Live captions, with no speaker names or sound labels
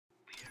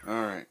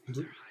Alright.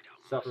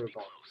 Suffer the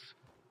gloom.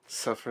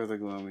 Suffer the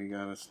gloom. You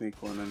gotta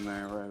sneak one in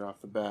there right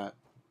off the bat.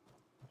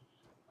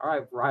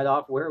 Alright, right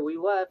off where we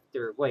left.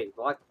 Or wait,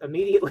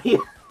 immediately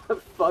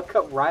fuck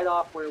up right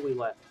off where we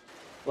left.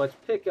 Let's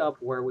pick up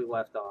where we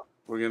left off.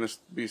 We're gonna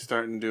be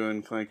starting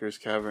doing Clanker's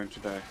Cavern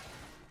today.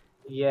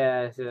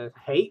 Yeah,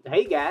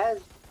 hey guys.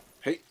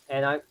 Hey.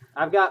 And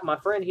I've got my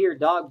friend here,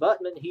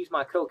 Dogbuttman. He's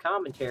my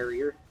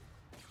co-commentarier.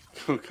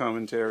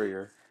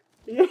 Co-commentarier.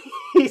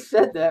 He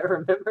said that,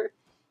 remember?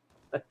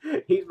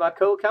 He's my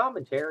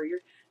co-commentarier,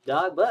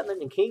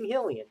 Dogbuttman and King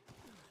Hillian.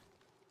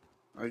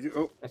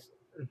 Oh.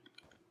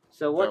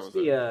 So what's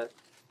the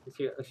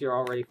you're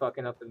already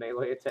fucking up the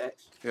melee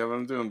attacks? Yeah, but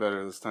I'm doing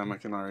better this time. I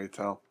can already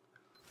tell.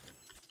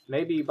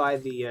 Maybe by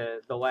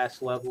the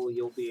last level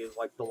you'll be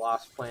like the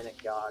Lost Planet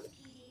God.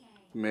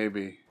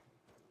 Maybe.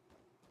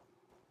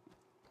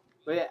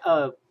 But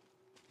yeah,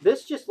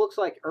 this just looks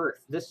like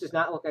Earth. This does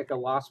not look like a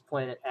Lost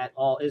Planet at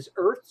all. Is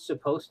Earth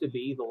supposed to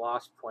be the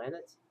Lost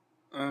Planet?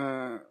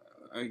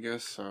 I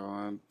guess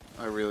so.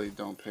 I really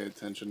don't pay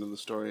attention to the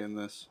story in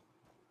this.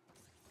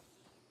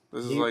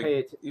 This is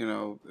like, you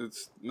know,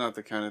 it's not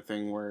the kind of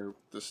thing where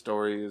the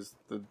story is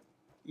the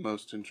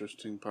most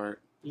interesting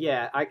part.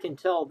 Yeah, I can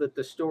tell that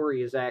the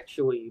story is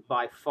actually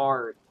by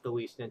far the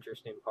least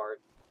interesting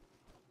part.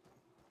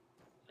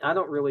 I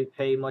don't really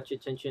pay much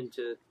attention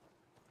to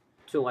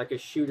like a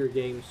shooter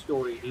game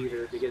story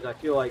either, because I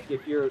feel like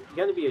if you're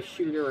going to be a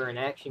shooter or an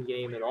action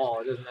game at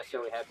all, it doesn't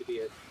necessarily have to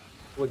be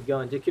with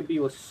guns. It could be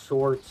with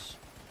swords.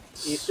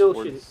 You still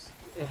should.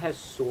 It has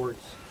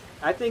swords.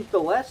 I think the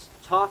less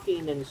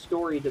talking and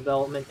story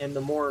development and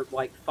the more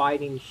like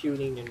fighting,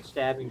 shooting, and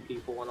stabbing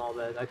people and all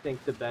that, I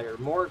think the better.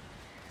 More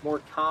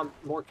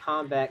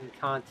combat and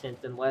content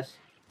and less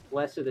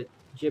of the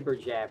jibber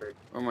jabber.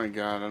 Oh my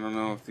god, I don't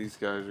know if these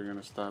guys are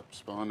gonna stop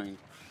spawning.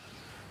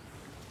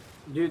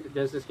 Dude,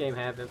 does this game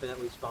have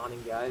infinitely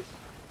spawning guys?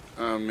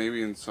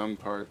 Maybe in some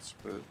parts,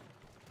 but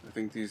I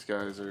think these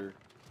guys are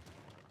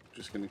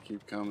just gonna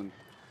keep coming.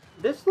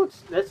 This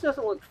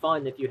doesn't look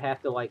fun if you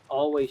have to like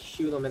always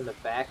shoot them in the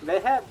back. They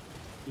have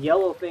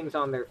yellow things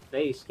on their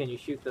face. Can you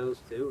shoot those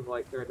too?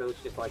 Like, are those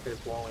just like their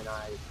glowing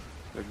eyes?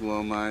 Their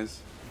glowing eyes?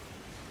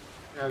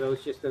 Or are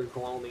those just their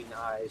glowing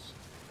eyes?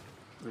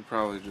 They're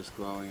probably just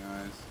glowing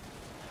eyes.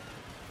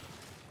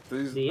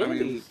 These, the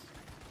enemies... I mean,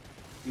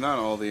 not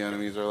all the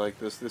enemies are like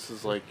this. This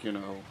is like, you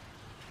know,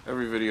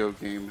 every video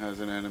game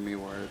has an enemy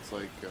where it's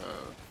like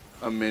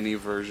a mini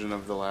version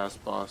of the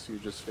last boss you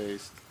just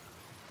faced.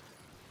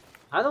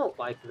 I don't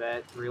like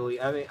that, really.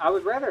 I mean, I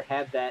would rather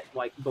have that,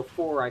 like,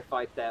 before I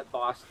fight that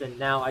boss than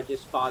now I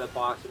just fought a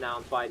boss and now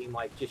I'm fighting,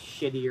 like, just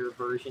shittier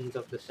versions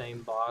of the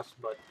same boss,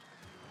 but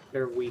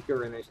they're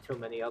weaker and there's too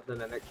many of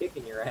them and they're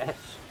kicking your ass.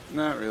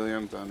 Not really,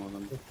 I'm done with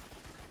them.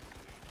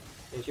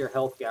 Because your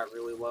health got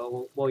really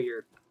low. Well,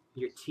 your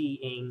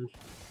T-ing.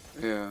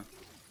 Yeah.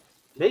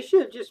 They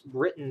should have just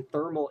written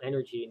thermal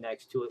energy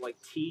next to it, like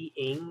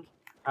T-ing.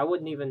 I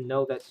wouldn't even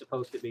know that's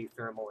supposed to be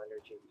thermal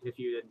energy if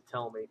you didn't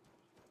tell me.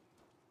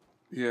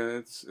 Yeah,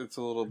 it's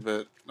a little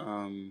bit, I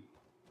don't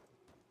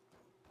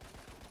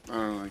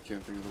know, I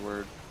can't think of the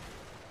word.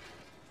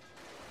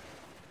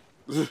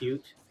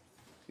 Cute?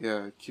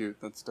 Yeah,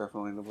 cute, that's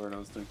definitely the word I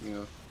was thinking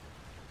of.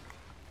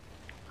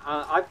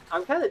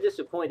 I'm kind of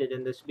disappointed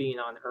in this being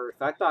on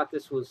Earth. I thought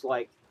this was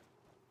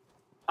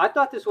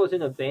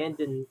an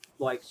abandoned,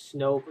 like,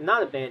 snow...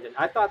 Not abandoned,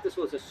 I thought this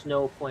was a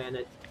snow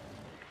planet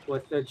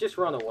with... just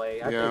run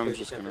away. I think I'm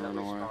just gonna run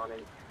away.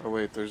 Spawning. Oh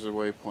wait, there's a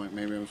waypoint.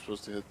 Maybe I'm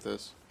supposed to hit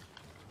this.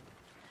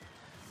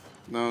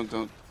 No,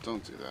 don't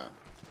do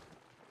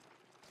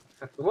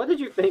that. What did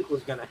you think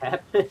was gonna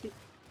happen?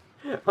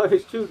 Oh,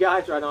 there's two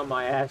guys right on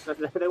my ass.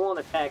 They won't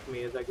attack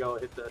me as I go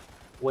hit the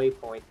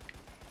waypoint.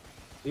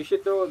 You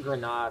should throw a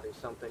grenade or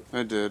something.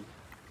 I did.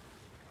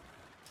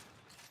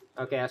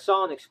 Okay, I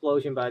saw an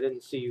explosion, but I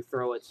didn't see you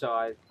throw it,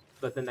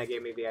 but then that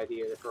gave me the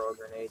idea to throw a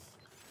grenade.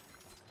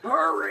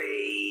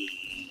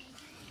 Hurry!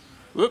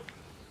 Whoop!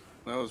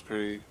 That was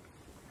pretty...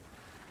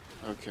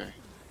 Okay.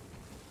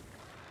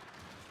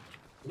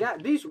 Yeah,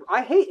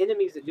 I hate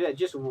enemies that do that.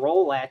 Just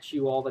roll at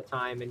you all the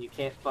time and you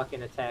can't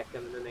fucking attack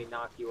them and then they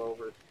knock you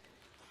over.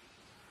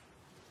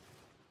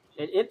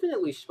 And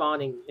infinitely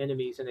spawning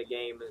enemies in a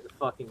game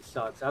fucking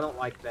sucks. I don't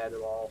like that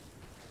at all.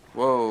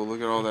 Whoa, look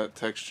at all that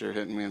texture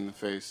hitting me in the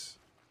face.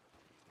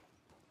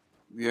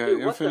 Yeah,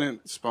 dude,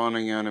 infinite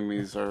spawning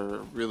enemies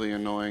are really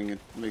annoying. It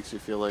makes you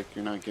feel like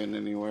you're not getting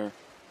anywhere.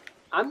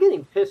 I'm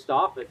getting pissed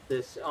off at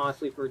this,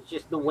 honestly, for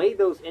just the way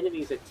those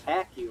enemies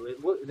attack you.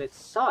 It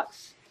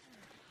sucks.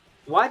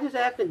 Why does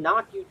it have to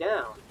knock you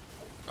down?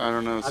 I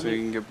don't know, so you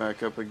can get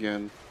back up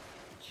again.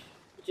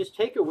 Just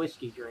take a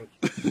whiskey drink.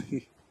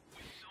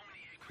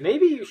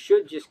 Maybe you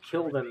should just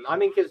kill them. I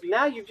mean, because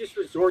now you've just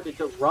resorted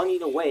to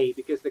running away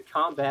because the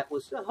combat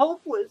was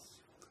hopeless.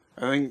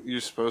 I think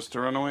you're supposed to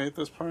run away at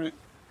this point.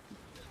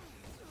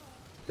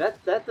 That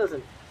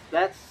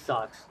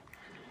sucks.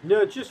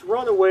 No, just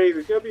run away.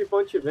 There's gonna be a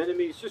bunch of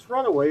enemies. Just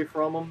run away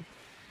from them.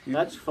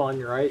 That's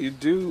fun, right? You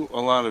do a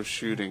lot of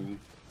shooting,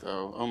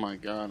 though. Oh my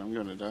god, I'm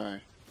gonna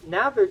die.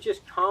 now they're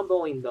just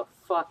comboing the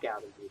fuck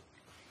out of you.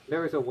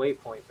 There was a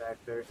waypoint back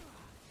there.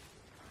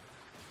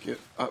 Get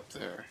up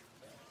there.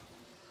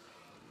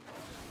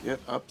 Get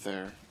up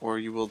there, or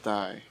you will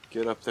die.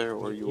 Get up there,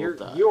 or you will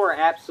die. You are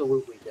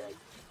absolutely dead.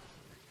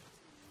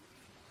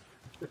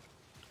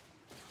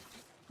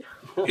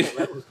 Oh,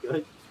 that was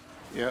good.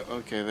 Yep,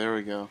 okay, there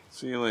we go.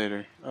 See you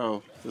later.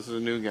 Oh, this is a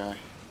new guy.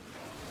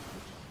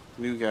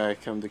 New guy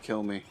come to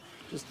kill me.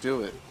 Just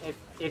do it.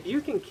 If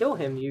you can kill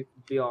him, you'd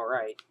be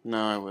alright.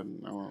 No, I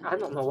wouldn't. I won't. I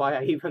don't know why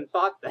I even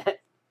thought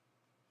that.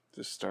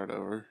 Just start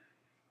over.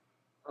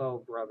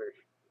 Oh, brother.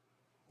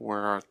 Where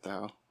art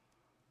thou?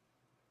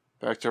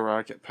 Back to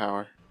rocket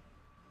power.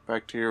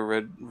 Back to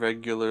your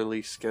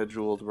regularly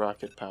scheduled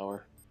rocket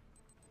power.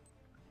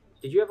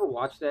 Did you ever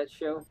watch that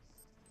show?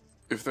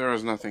 If there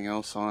was nothing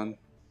else on.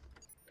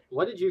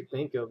 What did you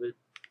think of it?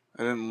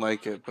 I didn't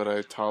like it, but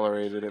I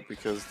tolerated it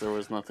because there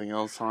was nothing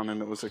else on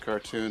and it was a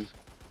cartoon.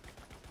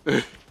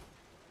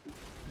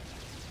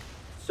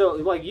 So,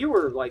 like, you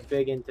were, like,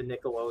 big into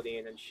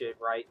Nickelodeon and shit,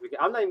 right?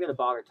 I'm not even gonna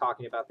bother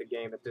talking about the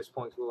game at this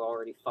point, because we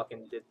already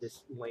fucking did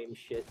this lame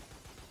shit.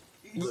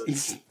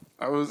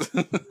 I was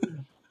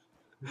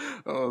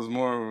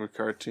more of a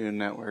Cartoon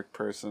Network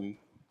person.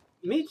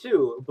 Me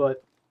too,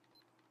 but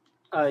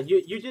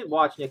you did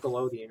watch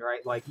Nickelodeon,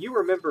 right? Like, you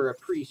remember a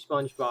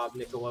pre-Spongebob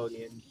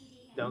Nickelodeon,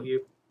 don't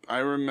you? I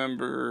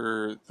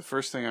remember, the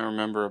first thing I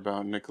remember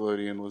about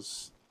Nickelodeon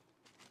was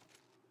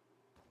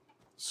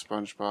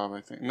SpongeBob,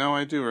 I think. No,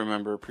 I do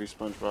remember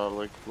pre-SpongeBob,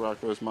 like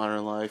Rocko's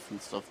Modern Life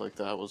and stuff like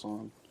that was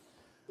on.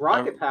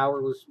 Rocket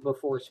Power was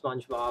before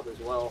SpongeBob as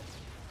well.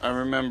 I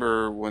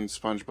remember when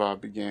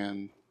SpongeBob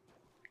began.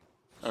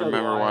 I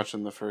remember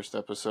watching the first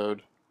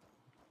episode.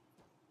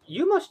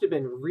 You must have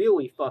been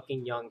really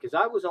fucking young, because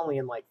I was only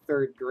in, like,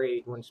 3rd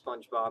grade when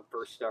SpongeBob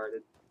first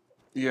started.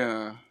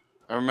 Yeah.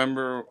 I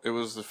remember it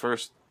was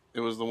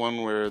the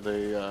one where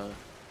they,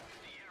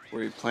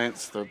 where he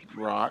plants the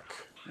rock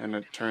and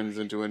it turns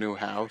into a new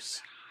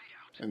house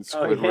and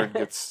Squidward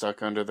gets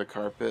stuck under the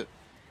carpet.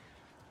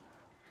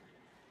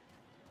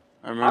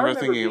 I remember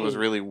thinking it was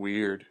really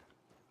weird.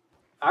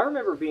 I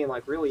remember being,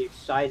 like, really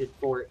excited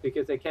for it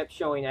because they kept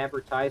showing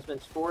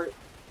advertisements for it.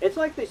 It's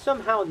like they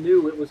somehow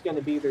knew it was going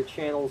to be their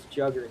channel's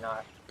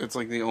juggernaut. It's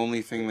like the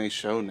only thing they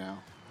show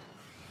now.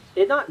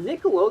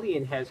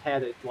 Nickelodeon has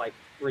had a, like,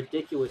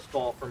 ridiculous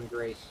fall from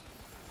grace.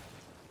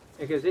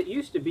 Because it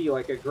used to be,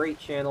 like, a great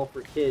channel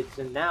for kids,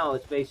 and now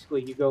it's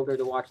basically you go there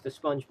to watch the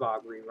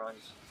SpongeBob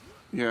reruns.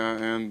 Yeah,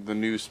 and the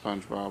new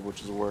SpongeBob,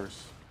 which is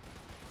worse.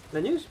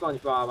 The new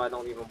SpongeBob I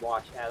don't even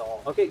watch at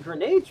all. Okay,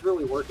 grenades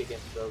really work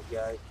against those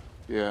guys.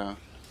 Yeah.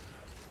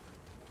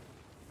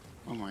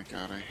 Oh my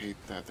god, I hate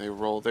that. They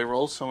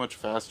roll so much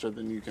faster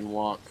than you can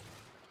walk.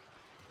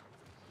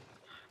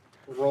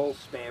 Roll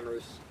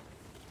spammers.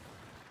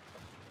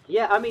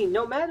 Yeah, I mean,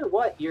 no matter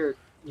what, you're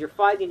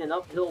fighting an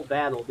uphill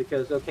battle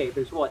because, okay,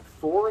 there's, what,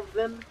 4 of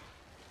them?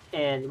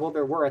 And, well,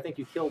 there were, I think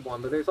you killed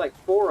one, but there's, like,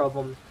 4 of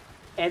them.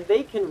 And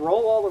they can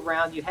roll all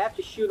around. You have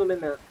to shoot them in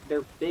their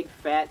big,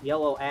 fat,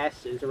 yellow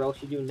asses, or else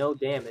you do no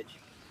damage.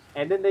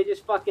 And then they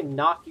just fucking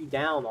knock you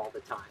down all the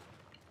time.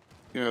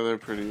 Yeah, they're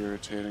pretty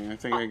irritating. I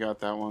think I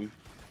got that one.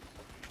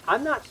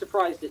 I'm not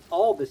surprised that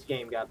all this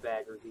game got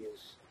bad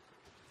reviews.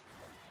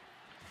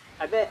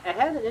 I bet it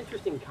had an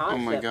interesting concept.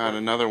 Oh my god,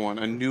 another one.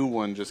 A new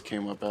one just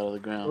came up out of the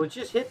ground. Well,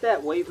 just hit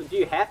that waypoint. Do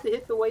you have to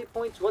hit the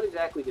waypoints? What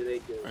exactly do they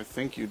do? I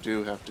think you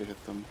do have to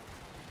hit them.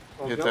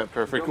 Well, hit that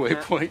perfect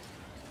waypoint.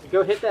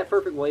 Go hit that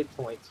perfect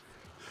waypoint.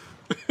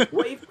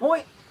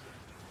 Waypoint!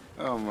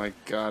 Oh my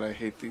god, I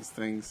hate these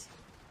things.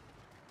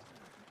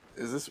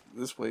 This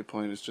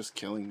waypoint is just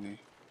killing me.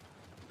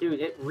 Dude,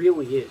 it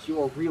really is.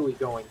 You are really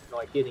going,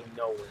 like, getting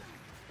nowhere.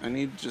 I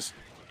need just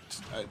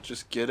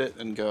get it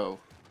and go.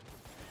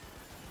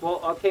 Well,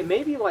 okay,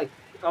 maybe, like,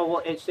 oh,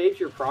 well, it saves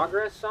your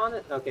progress on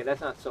it? Okay,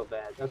 that's not so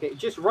bad. Okay,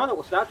 just run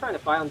away. Stop trying to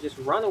fight them. Just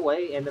run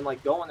away and then,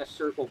 like, go on a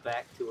circle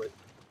back to it.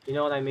 You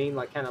know what I mean?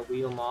 Like, kind of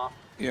lead them off.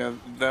 Yeah,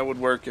 that would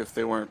work if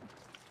they weren't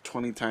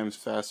 20 times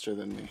faster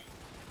than me.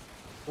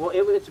 Well,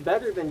 it's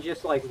better than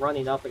just, like,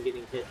 running up and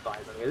getting hit by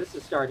them. This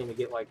is starting to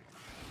get, like,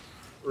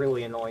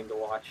 really annoying to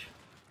watch.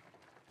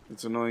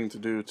 It's annoying to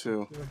do,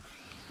 too.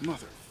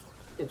 Mother.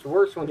 It's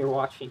worse when you're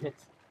watching it.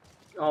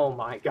 Oh,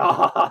 my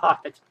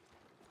God.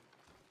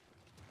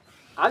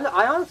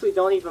 I honestly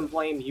don't even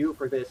blame you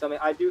for this. I mean,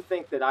 I do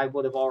think that I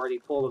would have already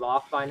pulled it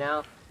off by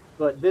now,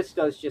 but this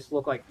does just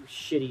look like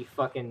shitty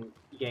fucking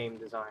game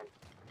design.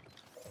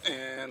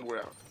 And we're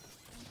out.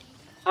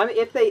 I mean,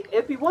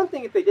 it'd be one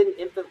thing if they didn't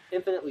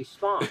infinitely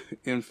spawn.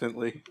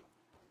 Infinitely.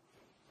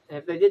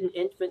 If they didn't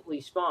infinitely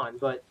spawn,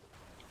 but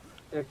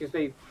because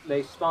they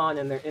spawn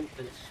and they're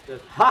infants.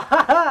 Ha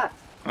ha ha!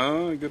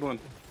 Oh, good one.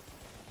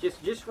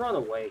 Just run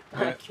away.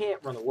 I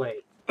can't run away.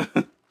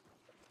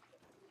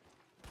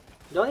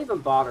 Don't even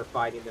bother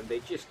fighting them.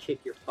 They just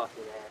kick your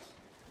fucking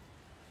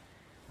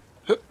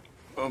ass.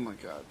 Oh my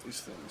god,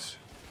 these things.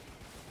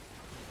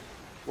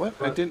 What?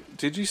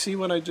 Did you see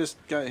what I just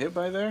got hit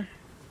by there?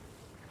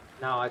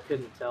 No, I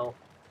couldn't tell.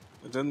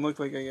 It doesn't look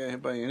like I got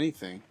hit by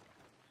anything.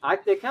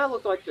 It kind of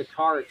looked like the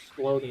car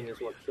exploding is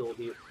what killed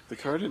you. The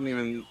car didn't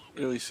even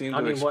really seem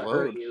to explode. What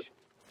hurt you?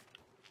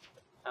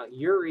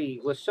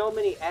 Yuri, with so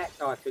many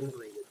oh, I couldn't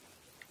read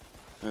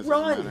it.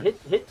 Run!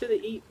 Hit to the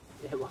E.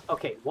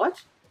 Okay,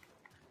 what?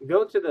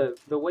 Go to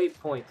the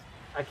waypoint.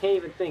 I can't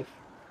even think.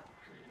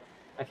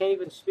 I can't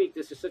even speak.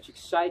 This is such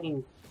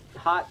exciting,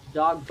 hot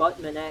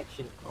Dogbuttman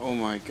action. Oh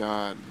my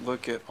god,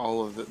 look at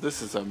all of this.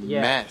 This is a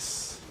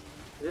mess.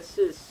 This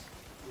is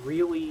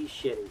really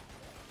shitty.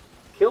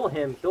 Kill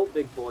him. Kill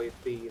Big Boy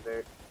B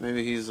there.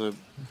 Maybe he's a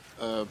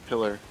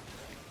pillar.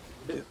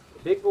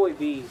 Big Boy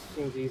B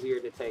seems easier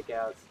to take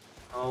out.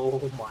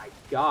 Oh my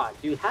god,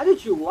 dude, how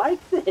did you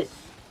like this?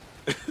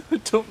 I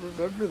don't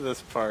remember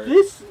this part.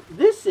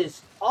 This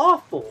is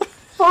awful.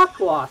 Fuck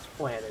Lost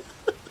Planet.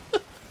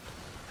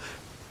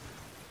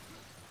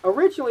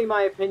 Originally,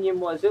 my opinion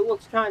was it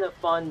looks kind of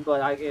fun,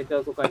 but it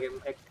does look like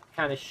it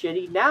kind of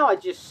shitty. Now I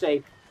just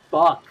say,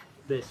 fuck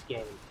this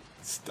game.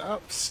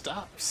 Stop,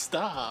 stop,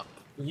 stop.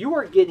 You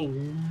are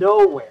getting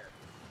nowhere.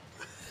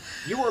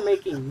 You are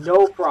making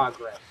no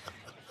progress.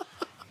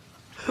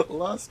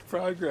 Lost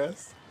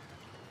progress.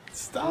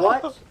 Stop.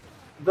 What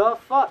the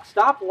fuck?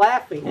 Stop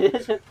laughing. It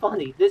isn't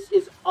funny. This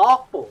is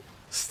awful.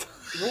 Stop.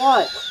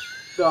 What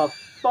the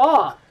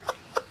fuck?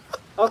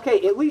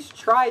 Okay, at least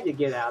try to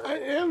get out of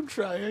it. I am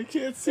trying. I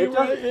can't see where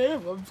I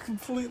am. I'm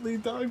completely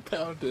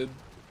dog-pounded.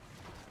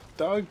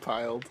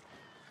 Dog-piled.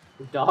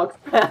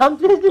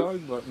 Dog-pounded?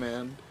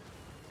 Dogbuttman.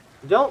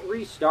 Don't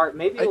restart.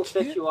 Maybe it'll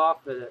set you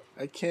off at a...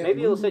 I can't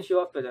Maybe move. It'll set you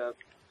up at a...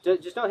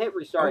 Just don't hit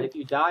restart. Oh. If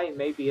you die,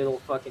 maybe it'll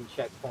fucking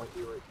checkpoint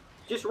you.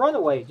 Just run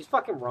away. Just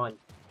fucking run.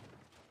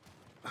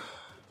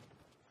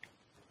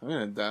 I'm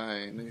gonna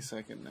die any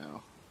second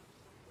now.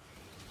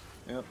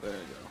 Yep, there we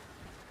go.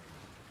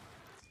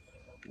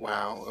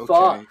 Wow, okay.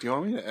 Fuck. Do you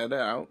want me to edit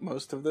out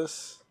most of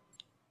this?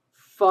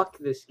 Fuck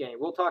this game.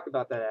 We'll talk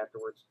about that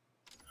afterwards.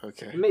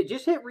 Okay.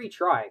 Just hit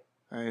retry.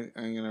 I'm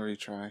gonna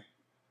retry.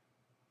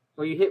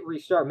 Well, you hit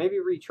restart. Maybe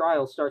retry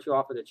will start you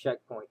off at a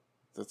checkpoint.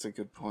 That's a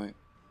good point.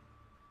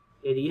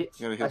 Idiot.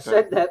 I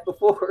said that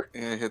before.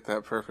 Yeah, hit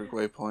that perfect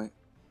waypoint.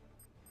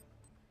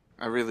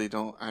 I really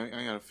don't. I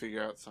gotta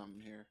figure out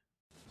something here.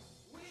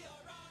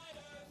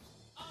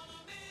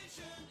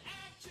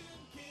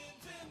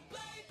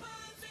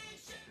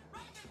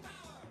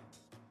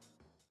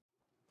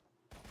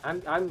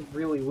 I'm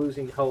really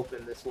losing hope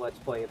in this Let's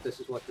Play if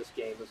this is what this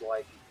game is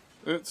like.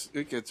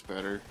 It gets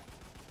better.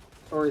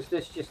 Or is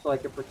this just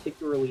like a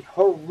particularly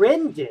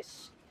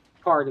horrendous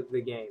part of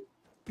the game?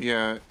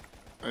 Yeah,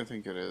 I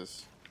think it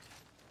is.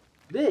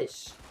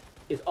 This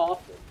is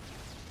awful.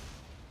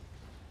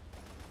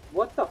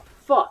 What the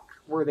fuck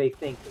were they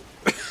thinking?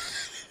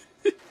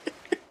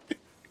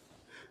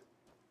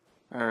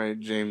 Alright,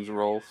 James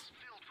Rolfe.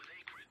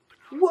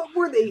 What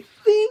were they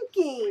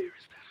thinking?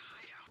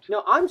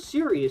 No, I'm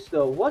serious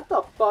though. What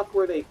the fuck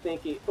were they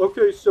thinking?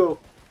 Okay, so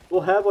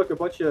we'll have like a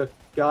bunch of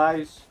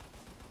guys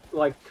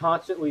like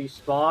constantly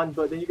spawn,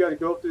 but then you gotta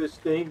go through this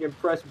thing and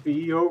press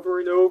B over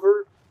and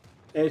over,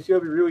 and it's gonna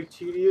be really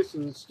tedious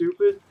and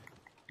stupid.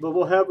 But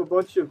we'll have a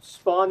bunch of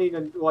spawning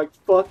and like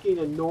fucking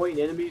annoying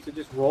enemies that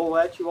just roll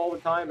at you all the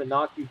time and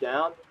knock you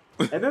down.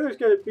 And then there's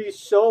gonna be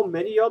so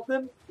many of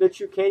them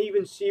that you can't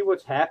even see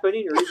what's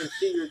happening or even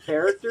see your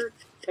character.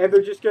 And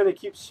they're just going to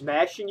keep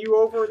smashing you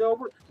over and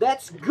over.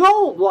 That's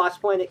gold,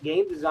 Lost Planet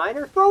game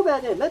designer. Throw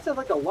that in. That sounds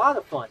like a lot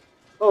of fun.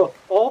 Oh,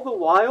 all the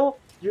while,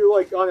 you're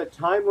like on a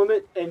time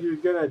limit and you're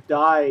going to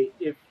die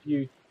if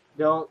you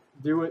don't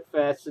do it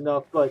fast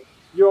enough. But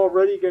you're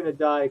already going to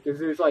die because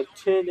there's like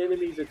 10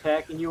 enemies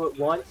attacking you at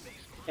once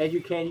and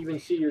you can't even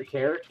see your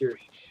character.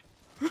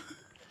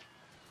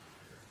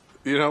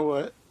 You know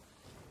what?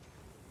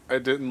 I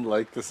didn't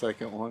like the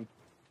second one.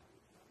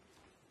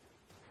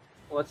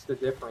 What's the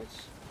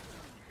difference?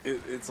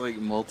 It's like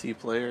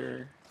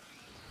multiplayer.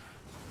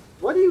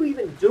 What are you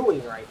even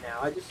doing right now?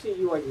 I just see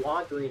you like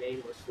wandering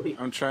aimlessly.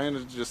 I'm trying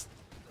to just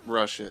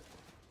rush it.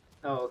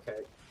 Oh,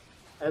 okay.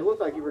 It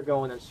looked like you were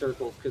going in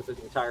circles because the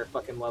entire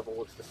fucking level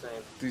looks the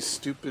same. These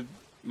stupid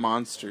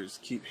monsters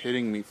keep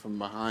hitting me from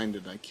behind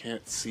and I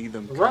can't see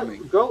them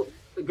coming. Go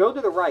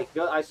to the right.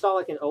 I saw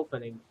like an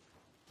opening.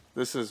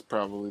 This is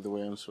probably the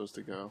way I'm supposed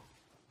to go.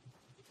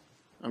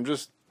 I'm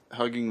just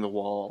hugging the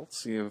wall,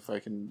 seeing if I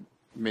can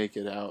make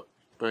it out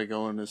by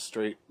going as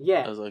straight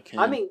as I can.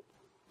 I mean,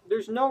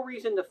 there's no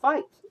reason to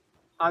fight.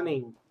 I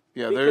mean,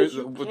 yeah, there is.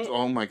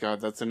 Oh my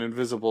god, that's an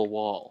invisible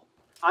wall.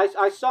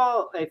 I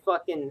saw a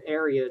fucking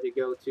area to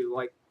go to.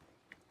 Like,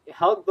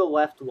 hug the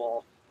left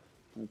wall.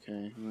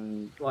 Okay,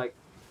 then like,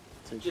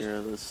 take care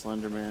of this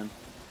Slender Man.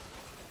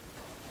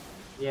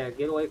 Yeah,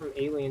 get away from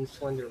alien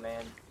Slender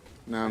Man.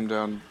 Now I'm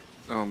down.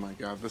 Oh my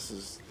god, this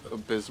is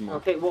abysmal.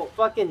 Okay, well,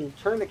 fucking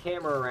turn the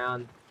camera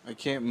around. I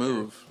can't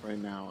move right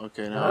now.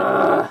 Okay,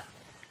 now.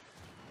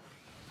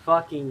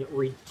 Fucking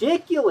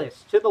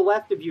ridiculous! To the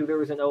left of you, there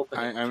was an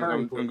opening.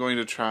 I'm going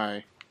to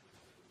try.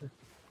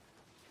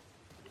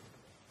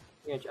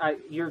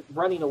 You're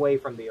running away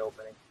from the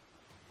opening.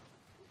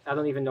 I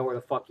don't even know where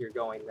the fuck you're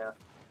going now.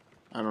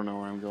 I don't know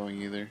where I'm going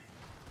either.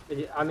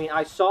 I mean,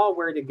 I saw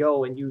where to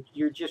go, and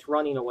you're just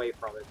running away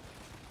from it.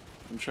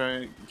 I'm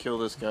trying to kill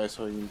this guy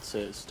so I can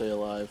stay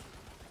alive.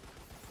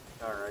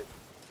 Alright.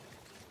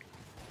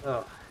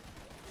 Ugh.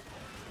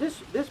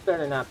 This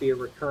better not be a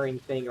recurring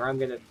thing, or I'm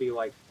gonna be,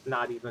 like,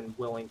 not even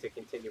willing to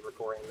continue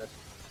recording this.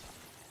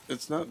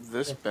 It's not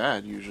this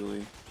bad,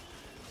 usually.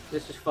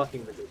 This is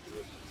fucking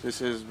ridiculous.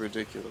 This is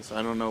ridiculous.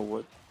 I don't know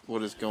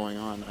what is going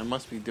on. I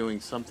must be doing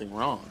something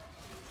wrong.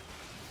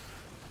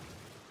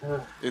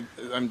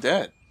 I'm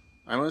dead.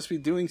 I must be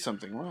doing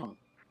something wrong.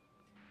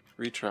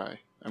 Retry.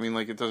 I mean,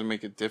 like, it doesn't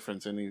make a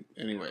difference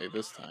anyway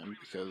this time,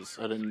 because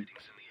I didn't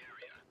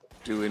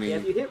do any... Yeah,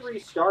 if you hit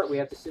restart, we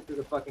have to sit through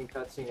the fucking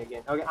cutscene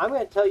again. Okay, I'm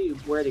gonna tell you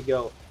where to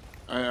go.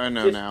 I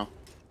know now.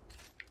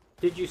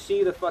 Did you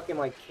see the fucking,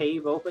 like,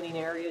 cave opening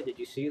area? Did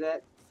you see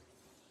that?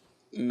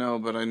 No,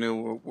 but I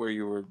knew where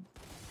you were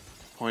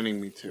pointing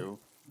me to.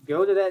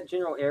 Go to that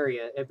general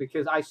area,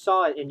 because I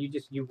saw it, and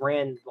you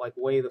ran, like,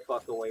 way the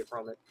fuck away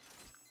from it.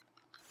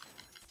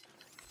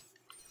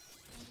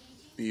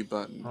 B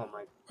button. Oh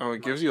my... Oh,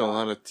 it gives you a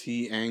lot of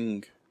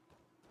T-eng.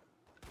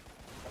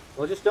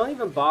 Well, just don't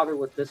even bother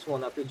with this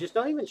one up here. Just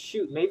don't even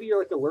shoot. Maybe you're,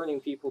 like, alerting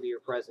people to your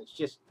presence.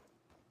 Just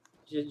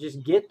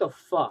get the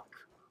fuck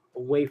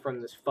away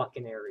from this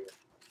fucking area.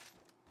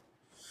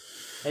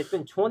 It's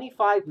been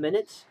 25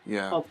 minutes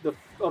of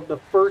the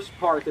first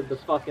part of the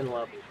fucking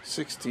level.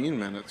 16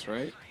 minutes,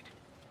 right?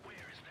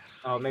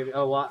 Oh, maybe.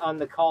 Oh, well, on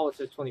the call it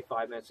says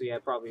 25 minutes. So yeah,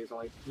 it probably is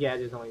only. Yeah,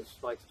 it is only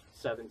like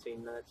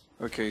 17 minutes.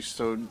 Okay,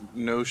 so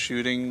no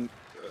shooting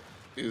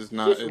is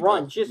not. Just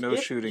run. Just no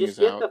get, shooting just is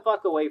get out. the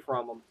fuck away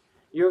from them.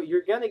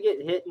 You're gonna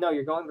get hit. No,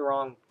 you're going the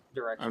wrong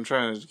direction. I'm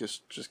trying to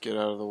just get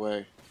out of the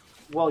way.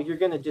 Well, you're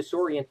gonna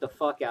disorient the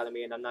fuck out of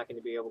me, and I'm not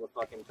gonna be able to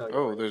fucking tell you.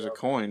 Oh, there's a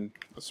coin,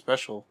 a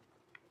special.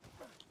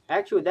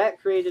 Actually, that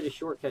created a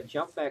shortcut.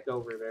 Jump back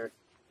over there.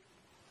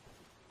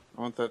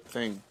 I want that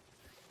thing.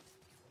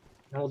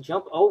 Well,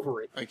 jump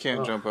over it. I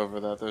can't jump over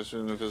that. There's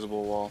an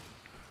invisible wall.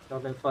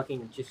 Well, then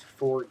fucking just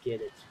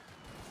forget it.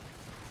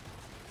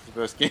 The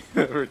best game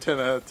ever. 10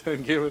 out of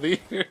 10 game of the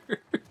year.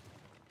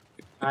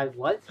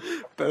 What?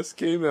 Best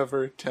game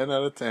ever. 10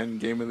 out of 10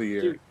 game of the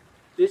year. Dude,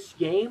 this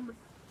game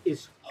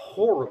is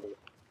horrible.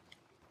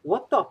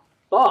 What the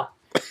fuck?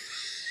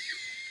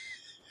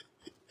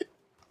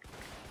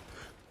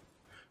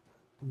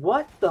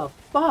 What the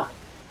fuck?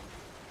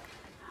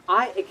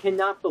 I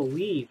cannot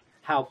believe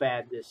how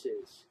bad this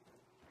is.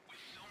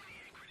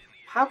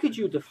 How could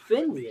you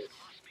defend this?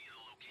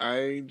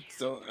 I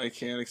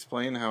can't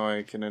explain how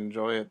I can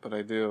enjoy it, but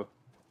I do.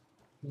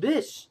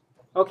 This...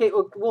 Okay,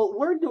 well,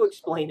 learn to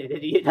explain it,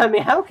 idiot. I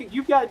mean, how could...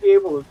 You've got to be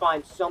able to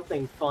find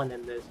something fun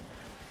in this.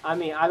 I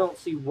mean, I don't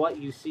see what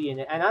you see in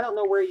it. And I don't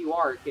know where you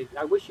are.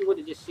 I wish you would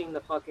have just seen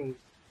the fucking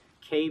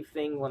cave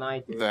thing when I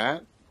did.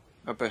 That?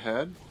 Up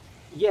ahead?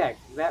 Yeah,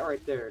 that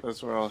right there.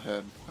 That's where I'll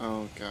head.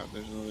 Oh god,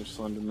 there's another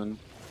Slenderman.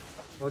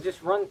 Well,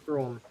 just run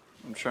through them.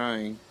 I'm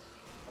trying.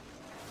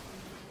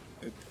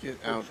 Get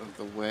out of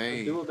the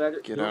way.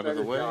 Get out of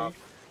the way.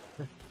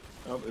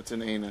 Oh, it's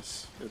an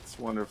anus. It's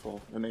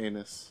wonderful. An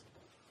anus.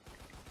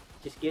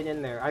 Just get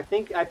in there. I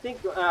think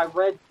I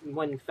read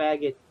when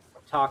Faggot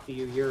talked to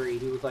you, Yuri,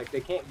 he was like,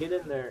 they can't get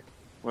in there.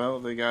 Well,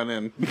 they got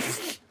in.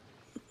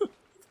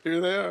 Here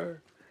they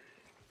are.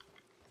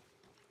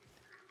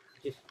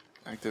 Just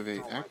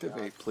activate,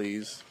 activate,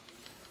 please.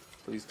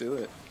 Please do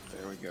it.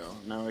 There we go.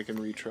 Now I can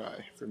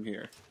retry from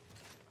here.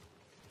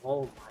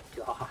 Oh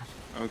my god.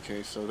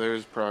 Okay, so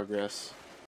there's progress.